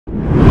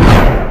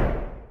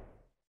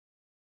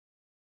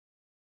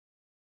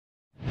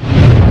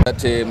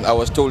that I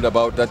was told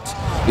about, that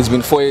it's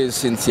been 4 years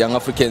since Young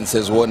Africans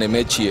has won a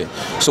match here.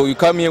 So you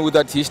come here with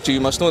that history,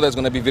 you must know that's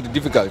going to be very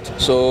difficult.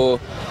 So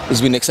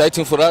it's been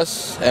exciting for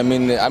us. I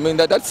mean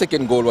that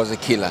second goal was a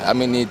killer. I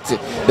mean,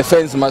 the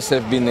fans must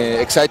have been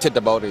excited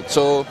about it.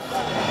 So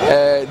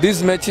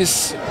these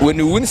matches, when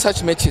you win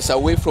such matches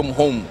away from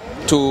home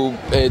to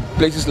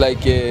places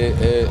like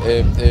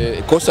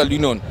Coastal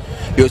Union,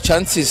 your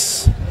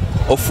chances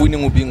of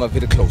winning will be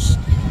very close.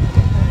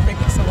 Thank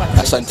you so much.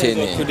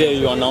 Asante. Today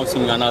you are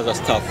announcing another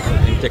staff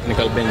in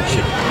technical bench,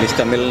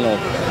 Mr. Milno.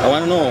 I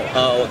want to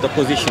know the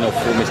position of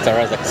Mr.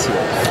 Razak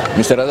Siwa.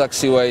 Mr. Razak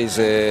Siwa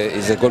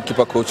is a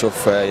goalkeeper coach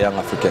of Young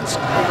Africans.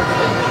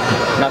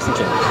 Nothing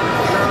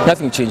changed.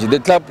 Nothing changed. The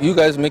club, you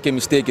guys make a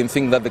mistake and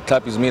think that the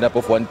club is made up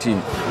of one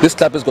team. This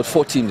club has got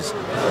 4 teams.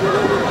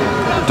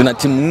 Tuna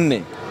team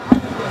nne.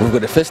 We've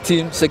got the first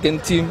team,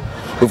 second team,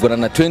 we've got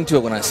under 20,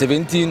 we've got under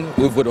 17,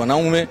 we've got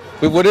Wanaume,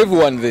 we've got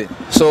everyone there.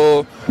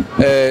 So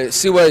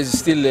Siwa is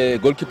still a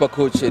goalkeeper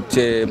coach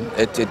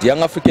at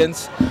Young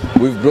Africans.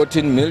 We've brought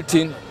in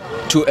Milton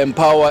to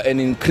empower and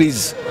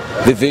increase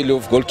the value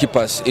of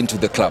goalkeepers into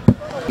the club.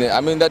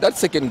 I mean that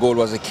second goal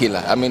was a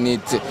killer. I mean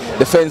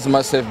the fans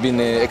must have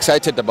been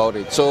excited about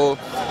it. So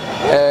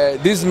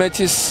these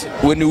matches,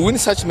 when you win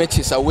such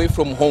matches away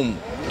from home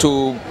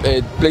to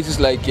places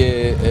like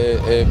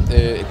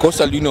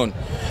Coastal Union,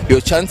 your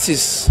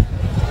chances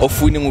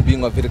of winning will be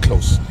very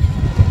close.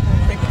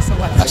 Thank you so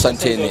much.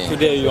 Asante.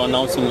 Today you are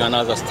announcing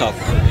another staff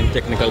in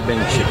technical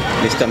bench,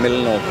 Mr.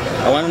 Milno.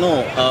 I want to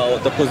know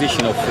the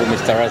position of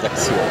Mr. Razak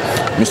Siwa.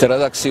 Mr.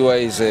 Razak Siwa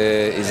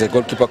is a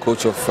goalkeeper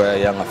coach of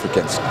Young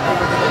Africans.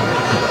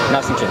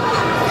 Nothing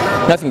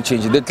changed. Nothing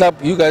changed. The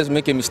club, you guys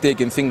make a mistake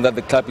and think that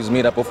the club is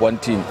made up of one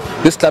team.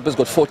 This club has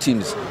got 4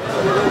 teams.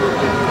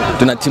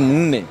 Tuna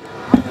team nne.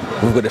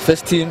 We've got the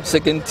first team,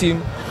 second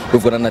team,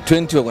 we've got under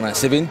 20, we've got under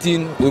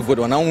 17, we've got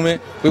Wanaume,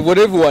 we've got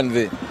everyone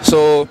there.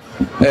 So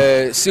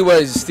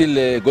Siwa is still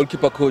a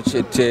goalkeeper coach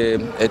at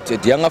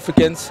Young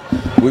Africans.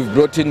 We've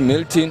brought in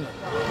Milton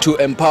to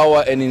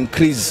empower and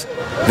increase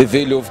the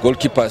value of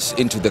goalkeepers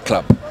into the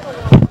club.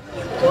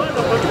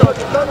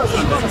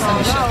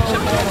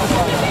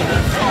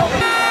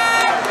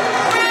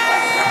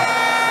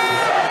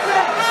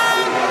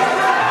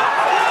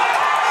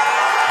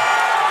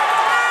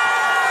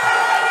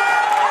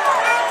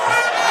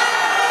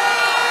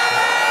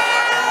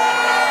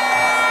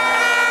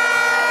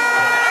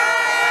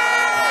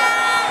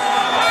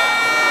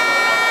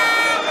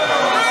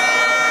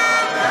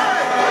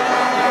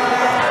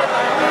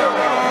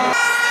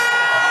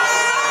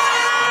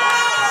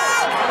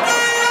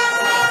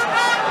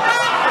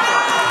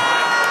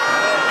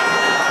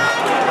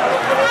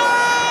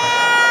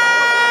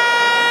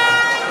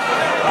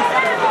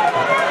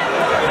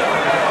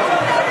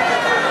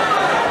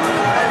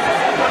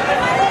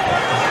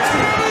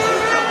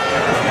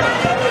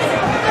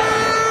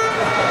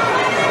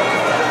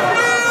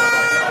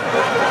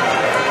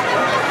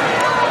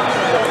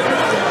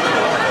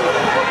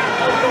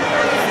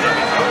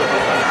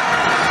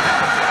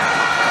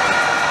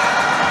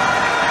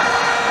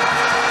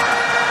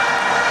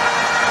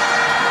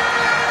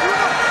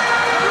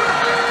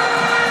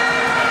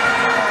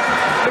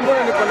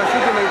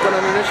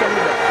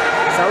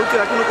 Sauti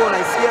lakini uko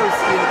unaisikia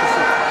usikie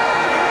kusikia.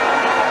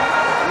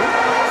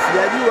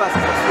 Sijajua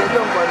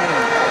kwa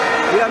nini.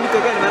 Ila mimi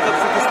tokea nimeanza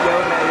kushuti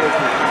sijaona hiyo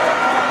kitu.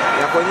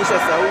 Ya kuonyesha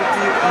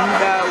sauti,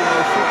 muda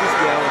unaoshuti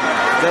sijaona.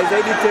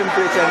 Zaidi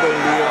temperature ndio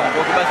niliona.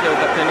 Kwa kibasi ya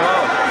ukapteni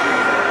wao.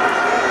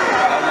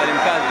 Au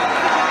mwalimu kazi.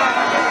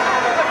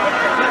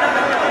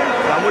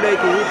 Kwa muda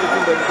iko huku tu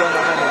ndio nilikuwa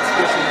na